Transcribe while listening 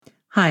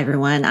Hi,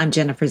 everyone. I'm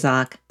Jennifer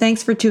Zock.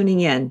 Thanks for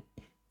tuning in.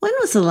 When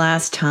was the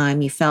last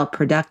time you felt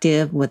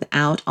productive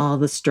without all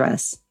the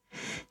stress?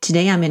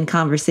 Today, I'm in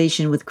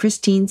conversation with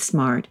Christine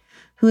Smart,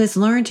 who has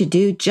learned to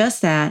do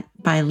just that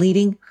by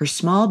leading her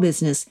small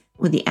business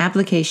with the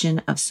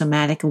application of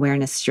somatic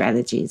awareness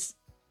strategies.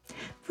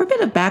 For a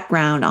bit of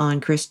background on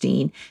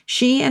Christine,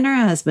 she and her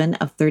husband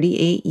of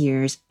 38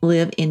 years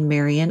live in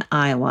Marion,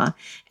 Iowa,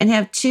 and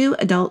have 2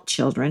 adult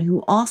children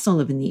who also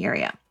live in the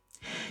area.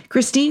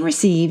 Christine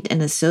received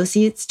an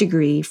associate's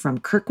degree from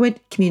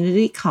Kirkwood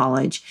Community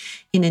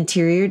College in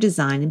interior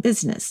design and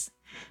business.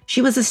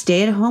 She was a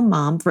stay-at-home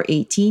mom for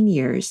 18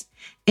 years,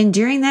 and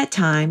during that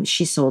time,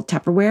 she sold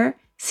Tupperware,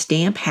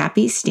 Stamp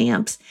Happy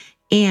stamps,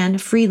 and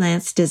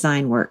freelance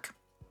design work.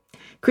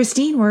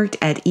 Christine worked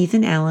at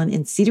Ethan Allen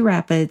in Cedar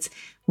Rapids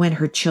when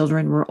her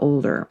children were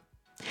older.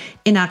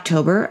 In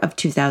October of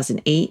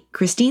 2008,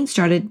 Christine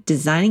started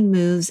Designing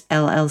Moves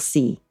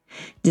LLC.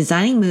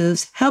 Designing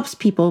Moves helps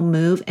people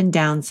move and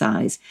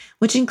downsize,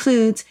 which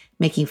includes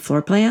making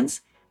floor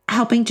plans,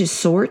 helping to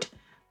sort,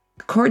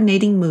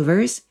 coordinating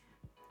movers,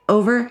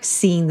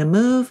 overseeing the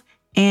move,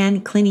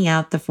 and cleaning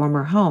out the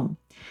former home.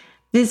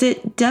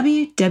 Visit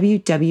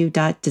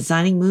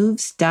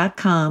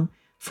www.designingmoves.com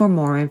for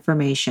more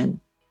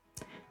information.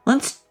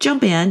 Let's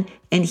jump in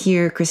and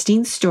hear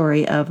Christine's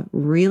story of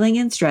reeling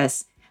in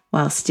stress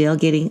while still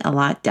getting a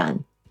lot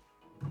done.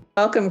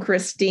 Welcome,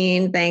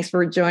 Christine. Thanks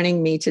for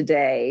joining me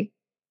today.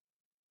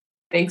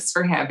 Thanks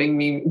for having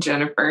me,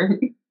 Jennifer.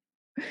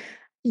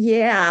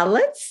 Yeah,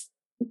 let's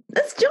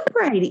jump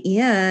right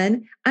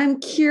in.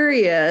 I'm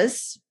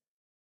curious,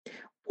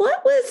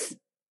 what was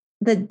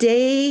the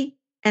day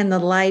and the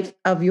life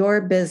of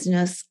your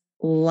business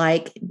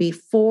like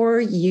before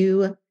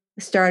you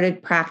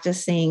started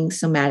practicing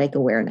somatic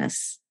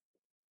awareness?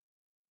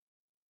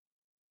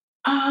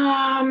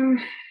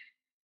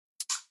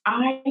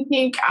 I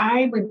think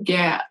I would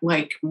get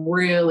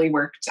really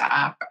worked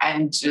up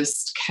and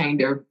just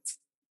kind of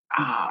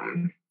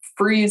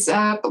freeze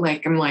up.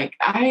 I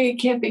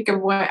can't think of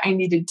what I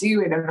need to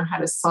do. I don't know how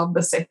to solve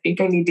this. I think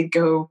I need to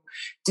go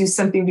do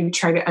something to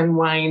try to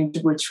unwind,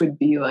 which would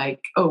be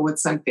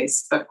what's on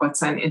Facebook,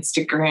 what's on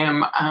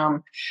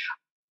Instagram,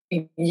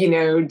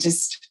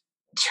 just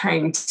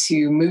trying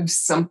to move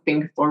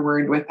something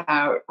forward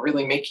without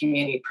really making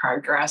any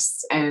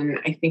progress. And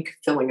I think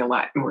feeling a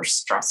lot more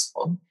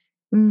stressful.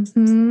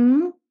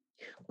 Mm-hmm.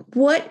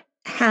 What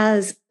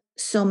has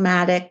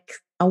somatic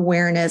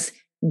awareness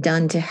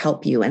done to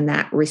help you in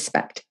that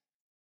respect?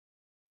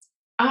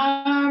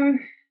 I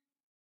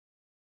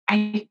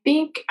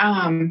think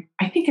I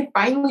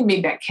finally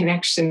made that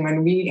connection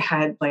when we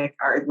had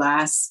our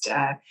last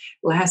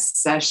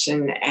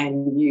session,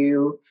 and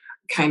you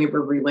kind of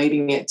were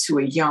relating it to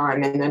a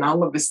yawn, and then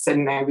all of a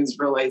sudden I was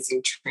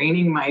realizing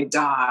training my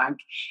dog,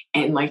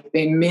 and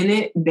the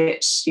minute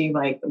that she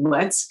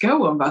lets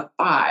go of a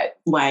thought,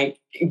 I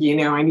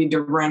need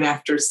to run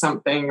after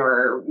something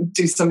or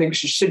do something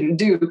she shouldn't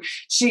do,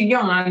 she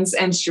yawns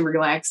and she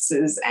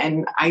relaxes,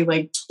 and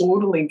I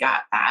totally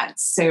got that.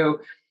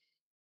 So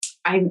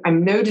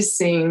I'm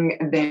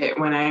noticing that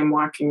when I'm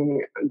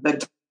walking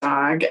the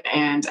dog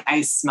and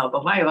I smell the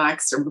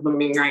lilacs are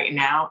blooming right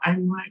now,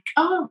 I'm like,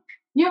 oh,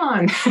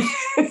 yawn.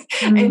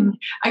 And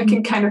I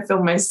can kind of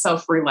feel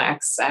myself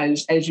relax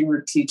as you were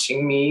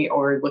teaching me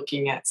or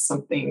looking at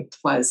something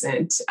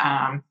pleasant.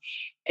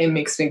 It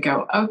makes me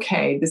go,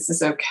 okay, this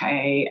is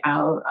okay.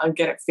 I'll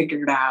get it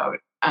figured out.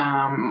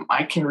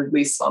 I can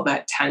release all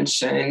that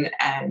tension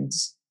and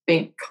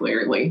think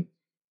clearly.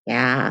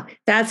 Yeah,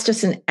 that's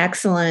just an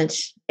excellent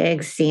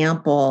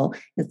example.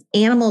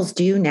 Animals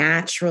do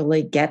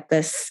naturally get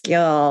this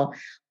skill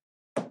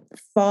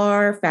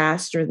far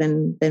faster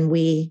than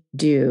we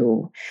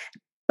do.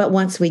 But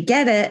once we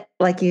get it,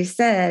 like you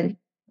said,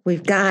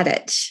 we've got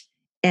it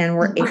and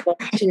we're able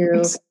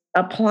to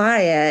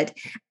apply it,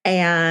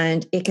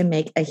 and it can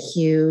make a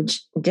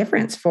huge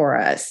difference for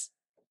us.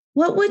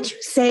 What would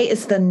you say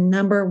is the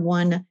number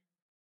one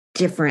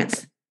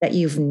difference that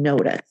you've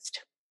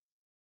noticed?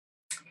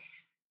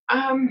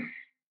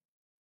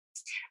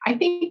 I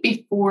think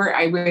before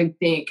I would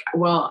think,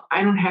 well,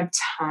 I don't have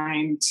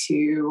time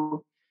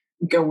to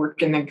go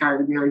work in the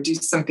garden or do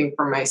something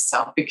for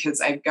myself because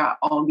I've got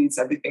all these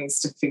other things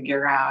to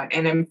figure out.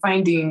 And I'm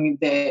finding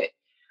that,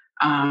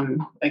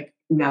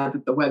 now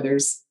that the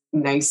weather's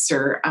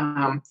nicer,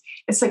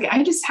 it's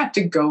I just have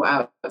to go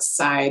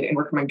outside and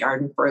work in my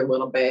garden for a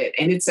little bit,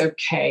 and it's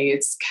okay.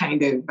 It's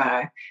kind of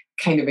a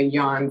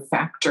yawn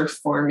factor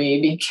for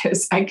me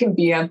because I can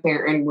be out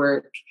there and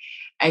work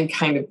and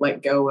kind of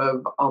let go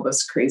of all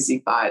those crazy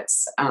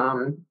thoughts,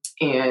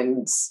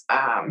 and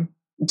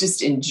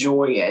just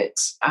enjoy it,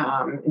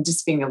 and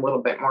just being a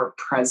little bit more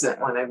present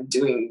when I'm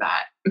doing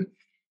that.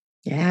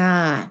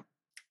 Yeah.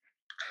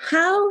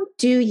 How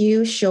do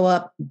you show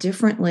up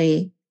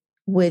differently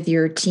with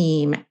your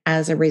team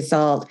as a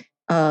result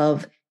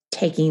of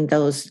taking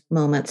those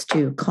moments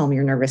to calm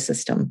your nervous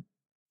system?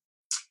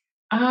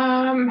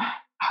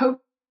 Hopefully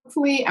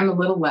hopefully I'm a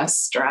little less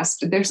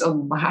stressed. There's a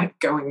lot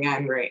going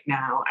on right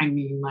now. I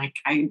mean, like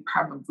I'd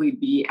probably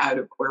be out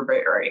of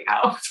orbit right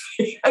now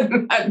if I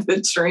hadn't had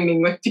the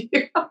training with you.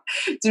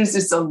 There's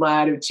just a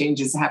lot of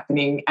changes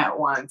happening at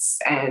once.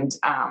 And,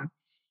 I'm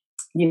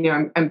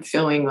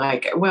feeling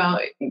like, well,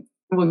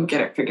 we'll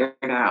get it figured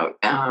out.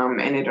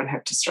 And I don't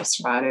have to stress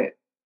about it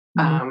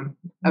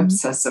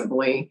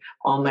obsessively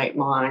all night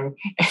long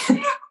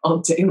and all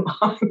day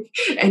long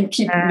and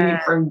keep me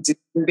from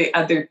doing the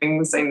other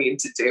things I need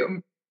to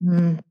do.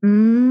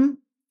 Mm-hmm.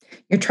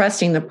 You're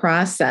trusting the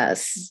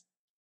process.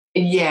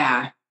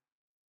 Yeah.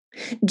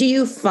 Do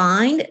you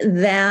find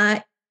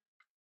that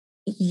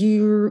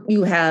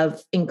you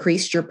have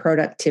increased your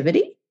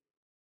productivity?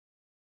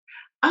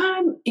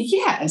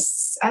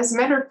 Yes. As a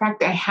matter of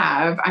fact, I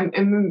have.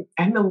 I'm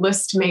a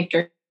list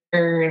maker,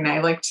 and I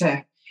like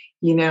to,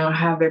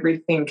 have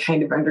everything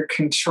kind of under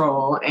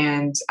control.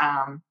 And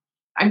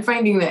I'm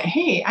finding that,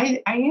 hey,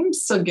 I am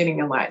still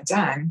getting a lot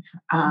done,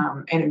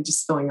 and I'm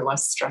just feeling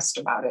less stressed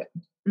about it.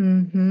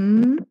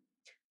 Mm-hmm.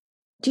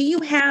 Do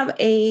you have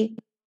a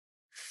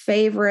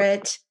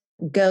favorite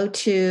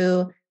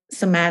go-to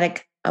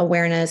somatic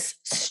awareness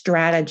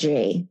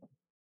strategy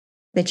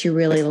that you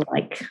really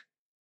like?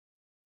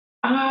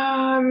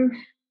 Um,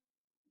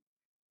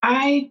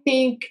 I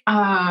think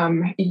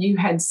you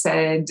had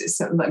said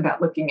something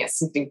about looking at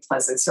something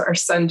pleasant. So our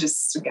son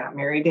just got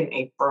married in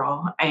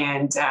April,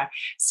 and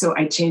so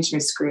I changed my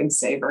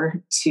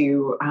screensaver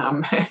to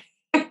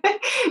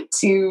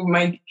to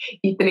my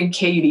Ethan and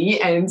Katie,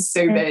 and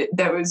so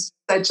that was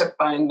such a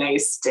fun,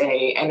 nice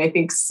day. And I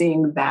think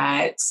seeing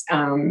that,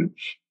 and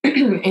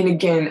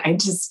again, I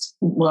just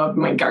love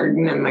my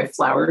garden and my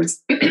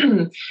flowers.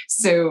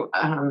 So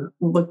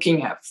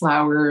looking at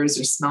flowers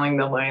or smelling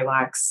the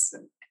lilacs,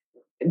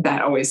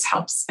 that always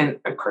helps. And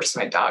of course,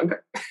 my dog.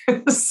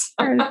 So,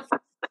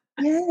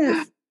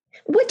 Yes.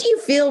 What do you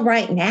feel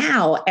right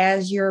now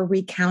as you're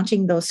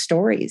recounting those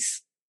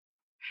stories?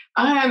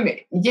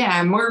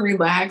 yeah, more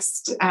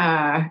relaxed,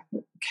 kind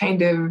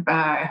of,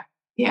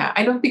 yeah,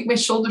 I don't think my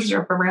shoulders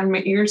are up around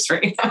my ears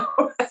right now.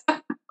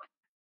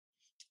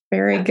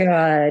 Very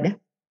good.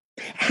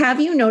 Have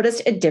you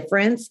noticed a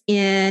difference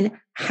in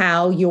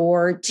how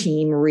your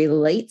team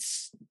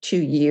relates to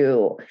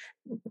you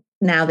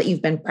now that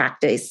you've been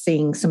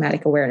practicing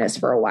somatic awareness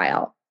for a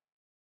while?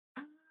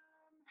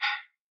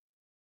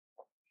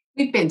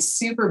 We've been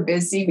super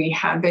busy. We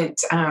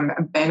haven't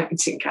been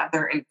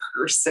together in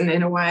person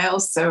in a while.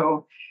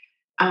 So,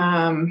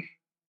 um,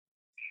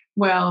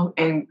 well,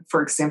 and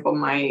for example,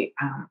 my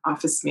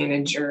office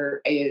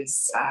manager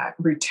is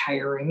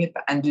retiring at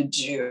the end of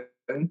June.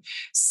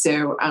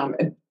 So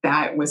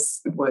that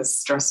was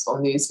stressful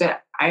news.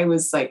 But I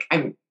was like,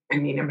 I'm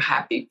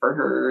happy for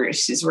her.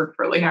 She's worked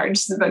really hard.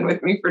 She's been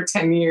with me for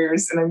 10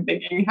 years. And I'm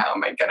thinking, how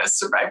am I going to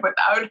survive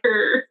without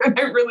her?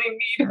 I really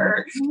need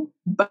her.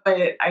 But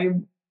I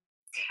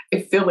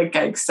feel like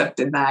I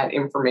accepted that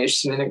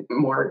information in a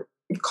more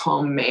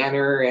calm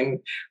manner, and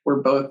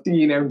we're both,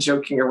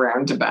 joking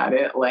around about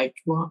it. Like,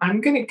 well,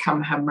 I'm going to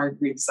come have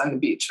margaritas on the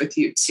beach with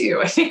you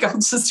too. I think I'll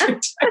just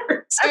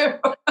retire too.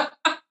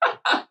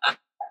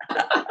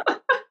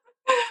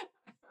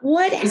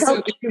 What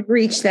helped you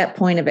reach that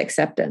point of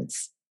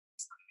acceptance?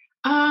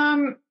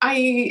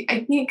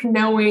 I think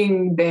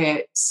knowing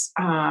that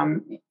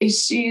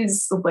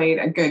she's laid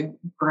a good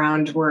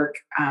groundwork.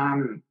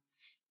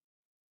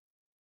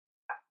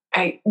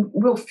 I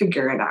will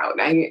figure it out.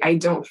 I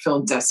don't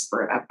feel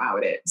desperate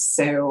about it.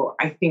 So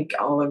I think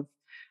all of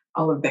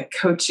that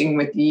coaching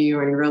with you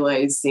and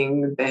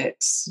realizing that,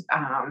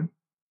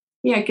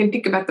 I can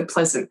think about the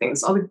pleasant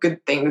things, all the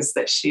good things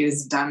that she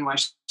has done while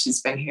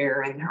she's been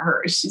here, and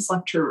she's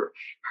left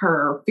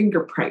her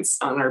fingerprints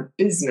on our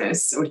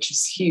business, which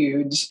is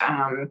huge,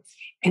 and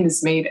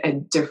has made a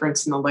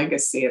difference in the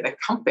legacy of the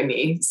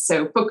company.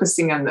 So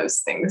focusing on those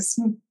things.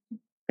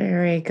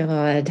 Very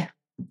good.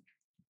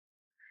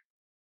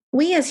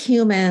 We as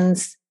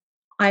humans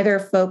either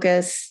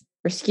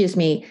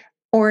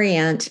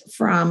orient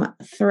from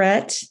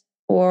threat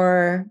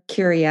or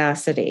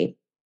curiosity.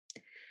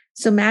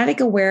 Somatic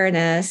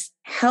awareness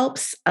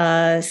helps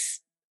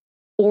us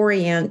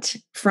orient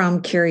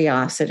from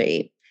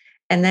curiosity.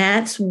 And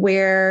that's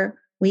where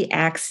we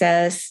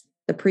access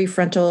the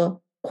prefrontal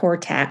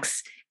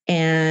cortex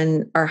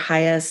and our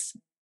highest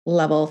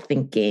level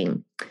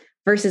thinking.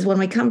 Versus when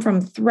we come from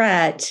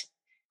threat,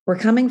 we're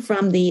coming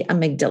from the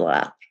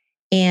amygdala.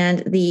 And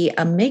the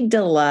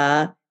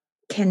amygdala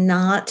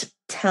cannot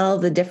tell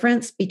the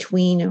difference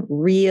between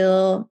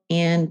real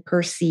and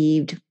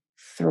perceived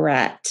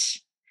threat.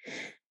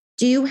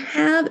 Do you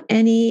have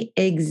any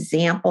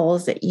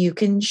examples that you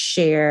can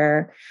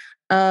share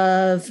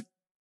of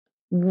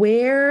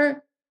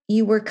where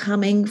you were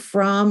coming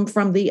from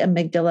the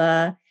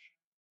amygdala,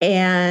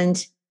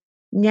 and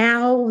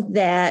now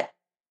that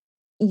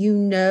you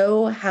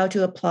know how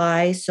to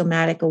apply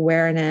somatic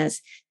awareness,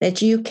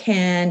 that you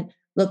can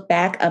look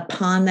back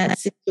upon that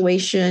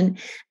situation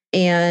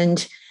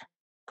and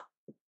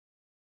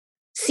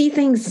see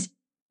things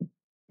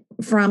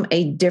from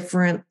a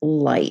different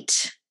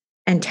light?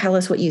 and tell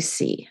us what you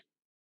see.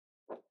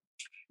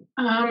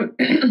 I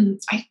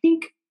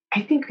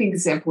think the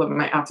example of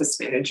my office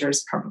manager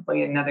is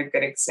probably another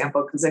good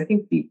example because I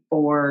think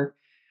before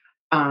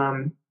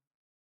um,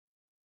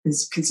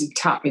 is because you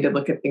taught me to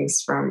look at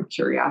things from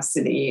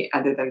curiosity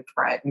other than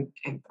threat,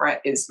 and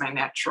threat is my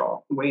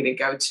natural way to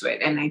go to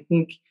it. And I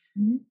think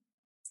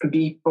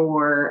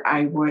before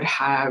I would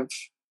have,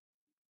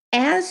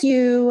 As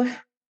you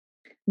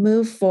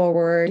move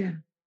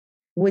forward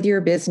with your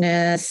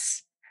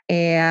business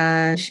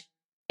and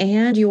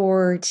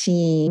your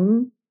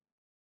team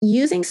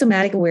using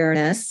somatic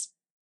awareness,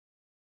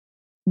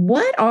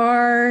 what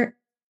are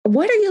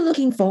you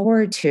looking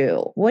forward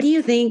to? What do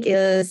you think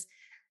is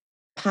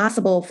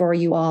possible for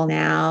you all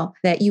now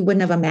that you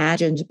wouldn't have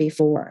imagined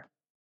before?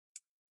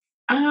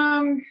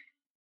 um,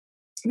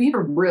 we have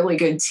a really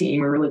good team.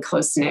 We're really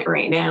close knit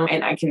right now,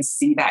 and I can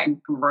see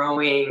that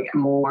growing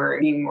more,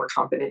 being more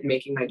confident in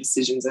making my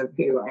decisions of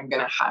who I'm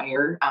going to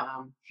hire.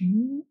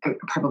 I'm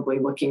probably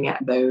looking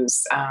at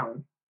those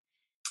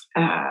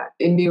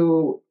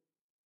new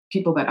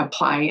people that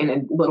apply in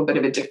a little bit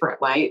of a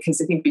different light because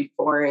I think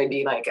before I'd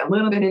be like a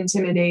little bit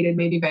intimidated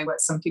maybe by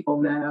what some people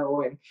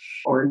know and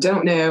or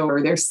don't know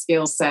or their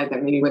skill set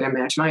that maybe wouldn't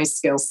match my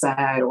skill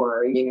set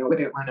or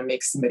wouldn't want to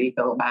make somebody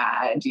feel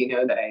bad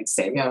that I'd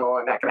say no,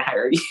 I'm not going to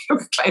hire you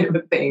kind of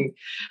a thing.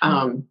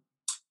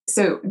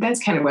 So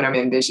that's kind of what I'm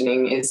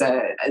envisioning is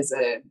a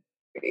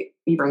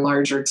even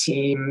larger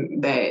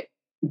team that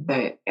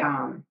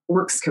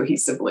works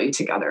cohesively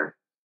together.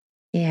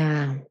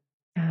 Yeah.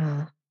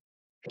 Oh.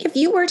 If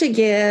you were to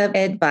give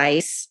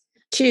advice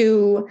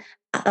to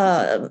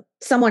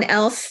someone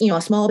else, a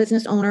small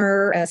business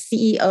owner, a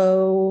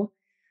CEO,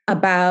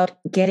 about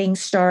getting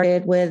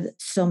started with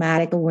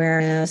somatic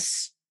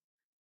awareness,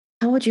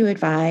 how would you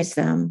advise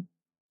them?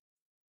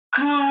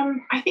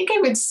 I think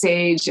I would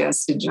say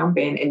just to jump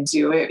in and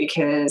do it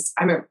because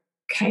I'm a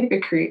kind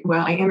of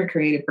I am a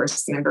creative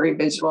person. I'm very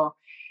visual.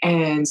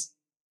 And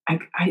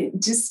I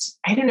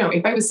don't know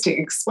if I was to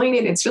explain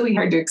it, it's really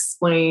hard to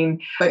explain,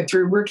 but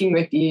through working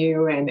with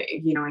you and,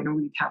 I know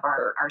we'd have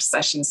our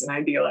sessions and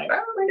I'd be like,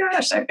 oh my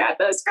gosh, I've got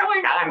this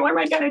going on. What am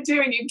I going to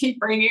do? And you'd keep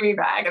bringing me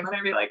back. And then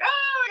I'd be like,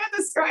 oh, I got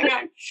this going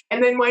on.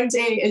 And then one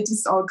day it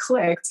just all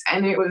clicked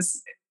and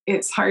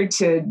it's hard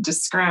to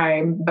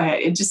describe, but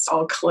it just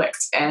all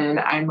clicked.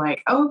 And I'm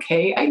like,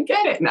 okay, I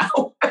get it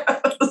now.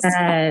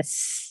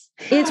 Yes.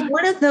 It's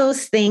one of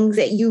those things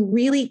that you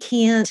really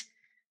can't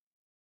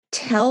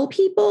tell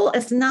people.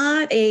 It's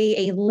not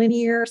a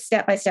linear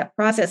step-by-step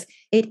process.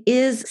 It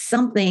is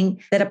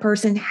something that a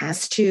person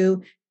has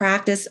to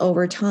practice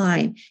over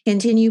time,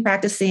 continue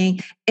practicing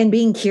and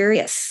being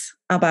curious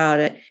about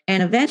it.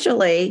 And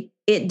eventually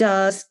it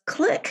does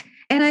click.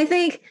 And I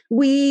think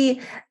we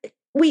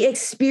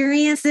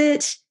experience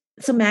it,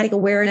 somatic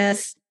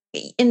awareness,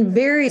 in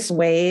various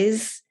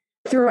ways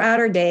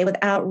throughout our day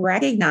without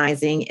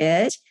recognizing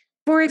it.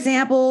 For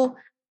example,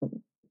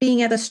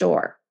 being at the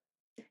store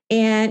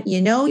and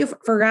you've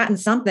forgotten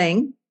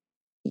something,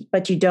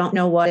 but you don't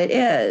know what it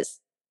is.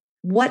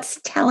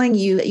 What's telling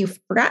you that you've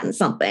forgotten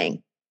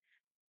something?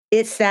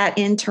 It's that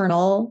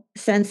internal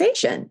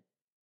sensation.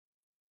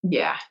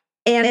 Yeah.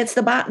 And it's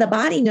the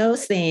body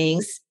knows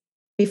things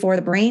before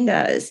the brain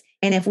does.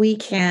 And if we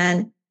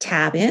can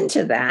tap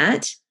into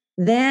that,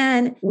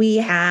 then we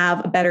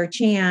have a better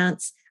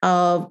chance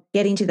of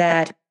getting to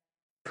that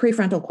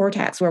prefrontal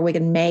cortex where we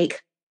can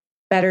make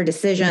better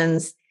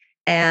decisions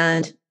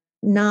and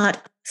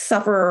not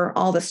suffer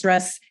all the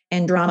stress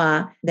and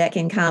drama that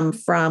can come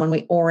from when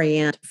we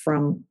orient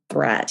from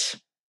threat.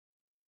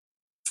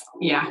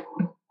 Yeah.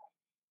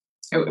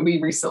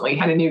 We recently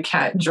had a new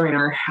cat join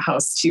our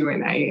house too.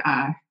 And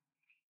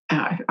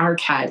our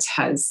cat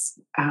has,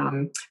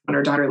 when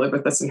our daughter lived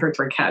with us and her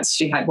three cats,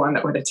 she had one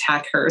that would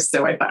attack her.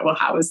 So I thought, well,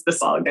 how is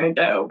this all going to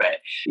go? But,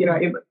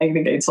 I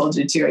think I told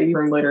you too, I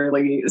even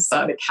literally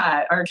saw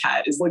our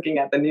cat is looking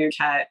at the new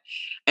cat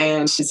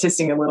and she's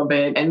hissing a little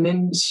bit. And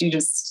then she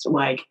just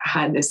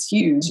had this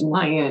huge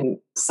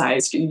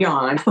lion-sized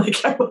yawn.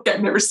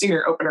 I've never seen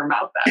her open her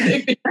mouth that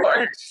big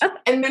before.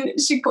 And then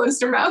she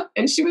closed her mouth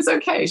and she was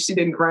okay. She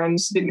didn't run.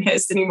 She didn't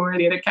hiss anymore.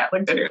 The other cat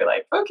looked at her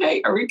like,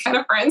 okay, are we kind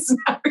of friends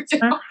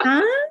now?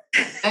 And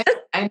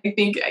I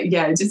think,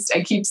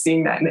 I keep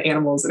seeing that in the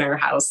animals in our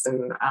house.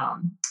 And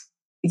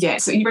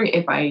so even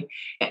if I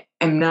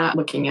am not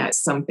looking at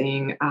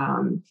something,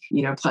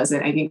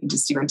 pleasant, I think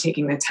just even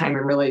taking the time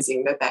and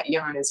realizing that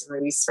yawn is a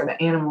release for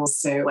the animals.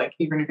 So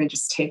even if I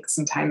just take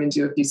some time and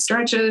do a few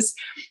stretches,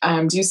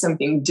 do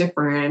something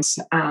different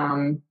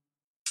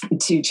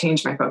to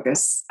change my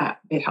focus,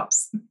 it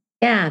helps.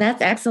 Yeah,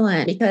 that's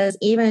excellent because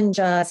even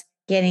just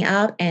getting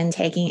up and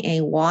taking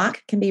a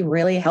walk can be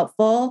really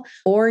helpful,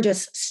 or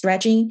just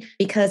stretching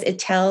because it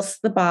tells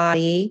the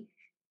body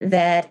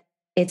that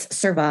it's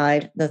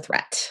survived the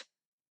threat.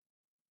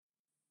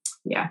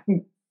 Yeah.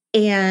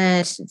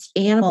 And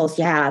animals,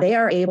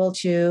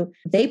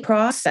 they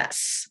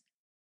process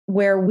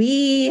where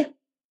we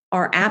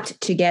are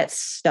apt to get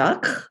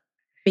stuck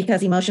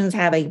because emotions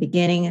have a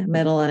beginning,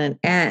 middle, and an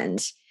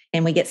end.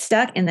 And we get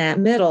stuck in that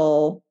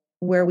middle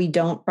where we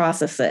don't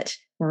process it,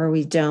 where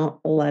we don't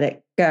let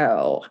it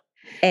go.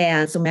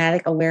 And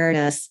somatic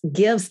awareness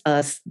gives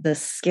us the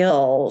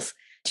skills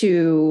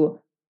to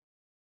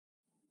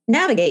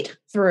navigate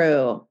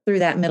through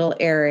that middle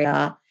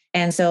area,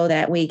 and so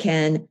that we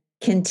can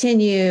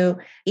continue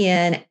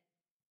in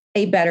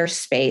a better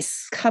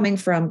space coming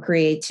from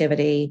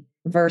creativity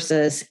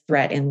versus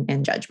threat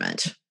and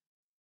judgment.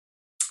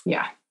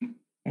 Yeah.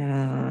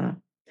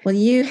 Well,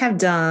 you have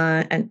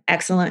done an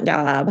excellent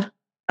job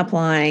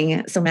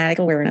applying somatic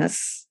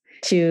awareness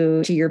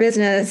to your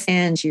business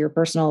and to your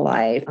personal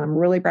life. I'm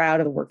really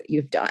proud of the work that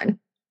you've done.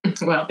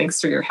 Well,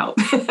 thanks for your help.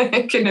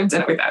 I couldn't have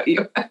done it without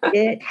you.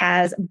 It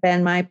has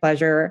been my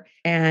pleasure.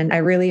 And I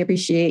really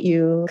appreciate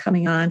you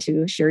coming on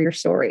to share your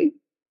story.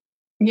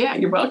 Yeah,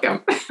 you're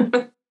welcome.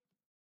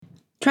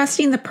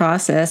 Trusting the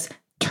process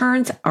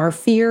turns our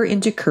fear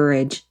into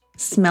courage.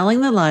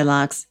 Smelling the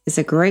lilacs is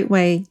a great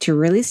way to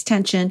release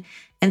tension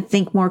and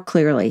think more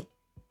clearly.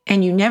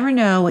 And you never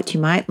know what you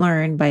might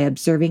learn by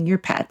observing your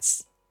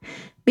pets.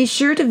 Be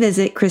sure to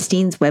visit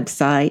Christine's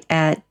website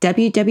at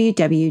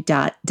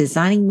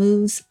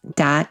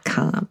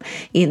www.designingmoves.com.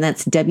 And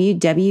that's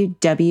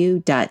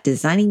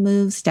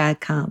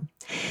www.designingmoves.com.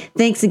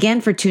 Thanks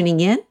again for tuning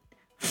in.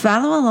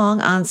 Follow along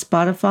on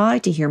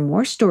Spotify to hear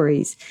more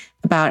stories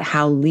about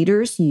how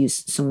leaders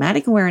use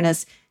somatic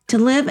awareness to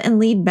live and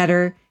lead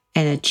better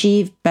and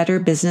achieve better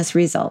business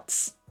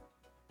results.